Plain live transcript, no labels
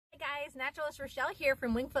guys, Naturalist Richelle here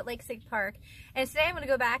from Wingfoot Lake State Park, and today I'm going to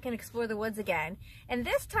go back and explore the woods again. And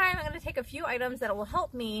this time I'm going to take a few items that will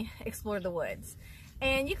help me explore the woods.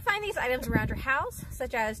 And you can find these items around your house,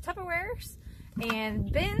 such as Tupperwares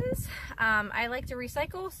and bins. I like to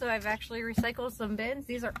recycle, so I've actually recycled some bins.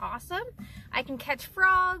 These are awesome. I can catch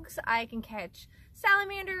frogs, I can catch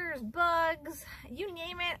salamanders, bugs, you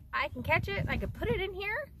name it, I can catch it. I can put it in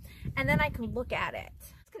here, and then I can look at it.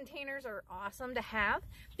 Containers are awesome to have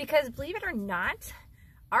because, believe it or not,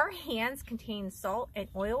 our hands contain salt and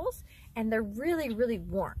oils, and they're really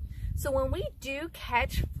warm. So when we do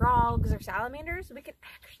catch frogs or salamanders, we can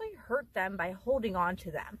actually hurt them by holding on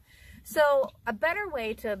to them. So a better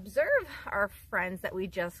way to observe our friends that we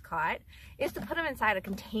just caught is to put them inside a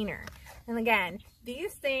container. And again,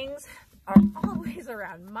 these things are always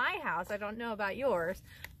around my house. I don't know about yours,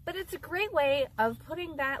 but it's a great way of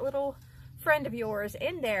putting that little friend of yours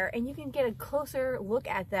in there, and you can get a closer look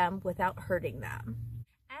at them without hurting them.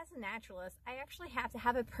 As a naturalist, I actually have to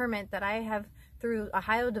have a permit that I have through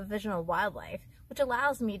Ohio Division of Wildlife, which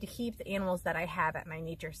allows me to keep the animals that I have at my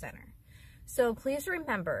nature center. So please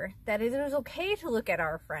remember that it is okay to look at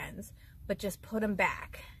our friends, but just put them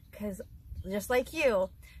back, because just like you,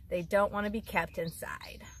 they don't want to be kept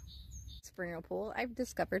inside. Vernal pool, I've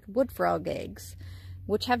discovered wood frog eggs,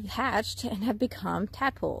 which have hatched and have become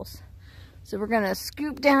tadpoles. So we're gonna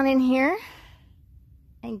scoop down in here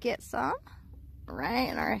and get some right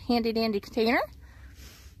in our handy dandy container.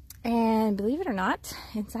 And believe it or not,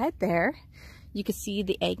 inside there you can see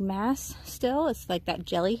the egg mass still. It's like that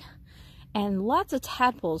jelly, and lots of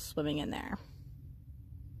tadpoles swimming in there.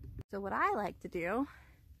 So what I like to do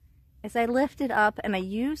is I lift it up and I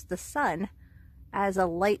use the sun as a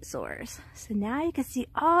light source. So now you can see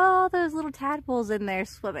all those little tadpoles in there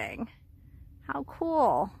swimming. How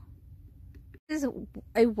cool. This is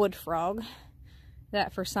a wood frog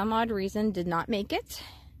that for some odd reason did not make it.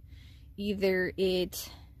 Either it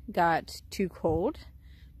got too cold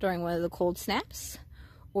during one of the cold snaps,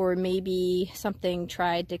 or maybe something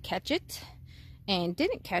tried to catch it and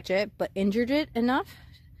didn't catch it but injured it enough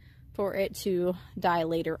for it to die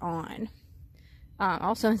later on.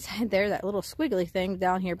 Also inside there, that little squiggly thing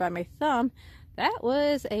down here by my thumb, that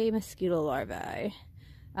was a mosquito larvae.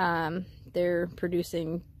 They're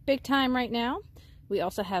producing big time right now. We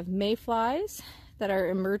also have mayflies that are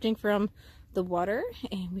emerging from the water,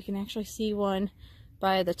 and we can actually see one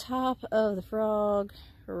by the top of the frog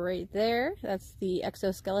right there. That's the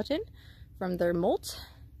exoskeleton from their molt.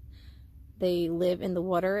 They live in the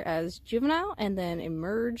water as juvenile and then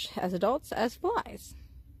emerge as adults as flies.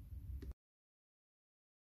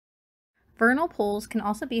 Vernal pools can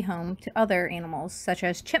also be home to other animals such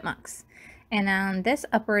as chipmunks. And on this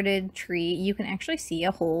uprooted tree, you can actually see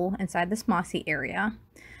a hole inside this mossy area.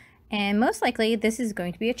 And most likely this is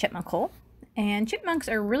going to be a chipmunk hole. And chipmunks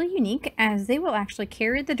are really unique as they will actually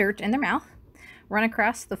carry the dirt in their mouth, run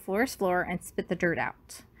across the forest floor, and spit the dirt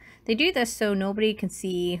out. They do this so nobody can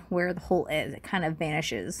see where the hole is. It kind of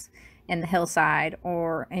vanishes in the hillside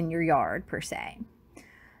or in your yard per se.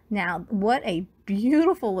 Now, what a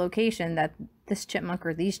beautiful location that this chipmunk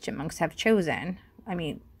or these chipmunks have chosen. I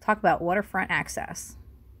mean, talk about waterfront access.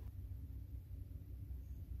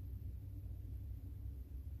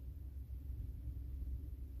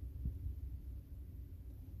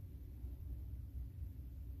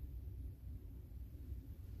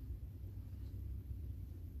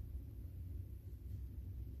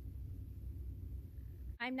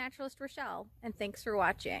 I'm Naturalist Richelle, and thanks for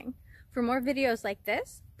watching. For more videos like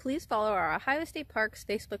this, please follow our Ohio State Parks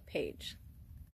Facebook page.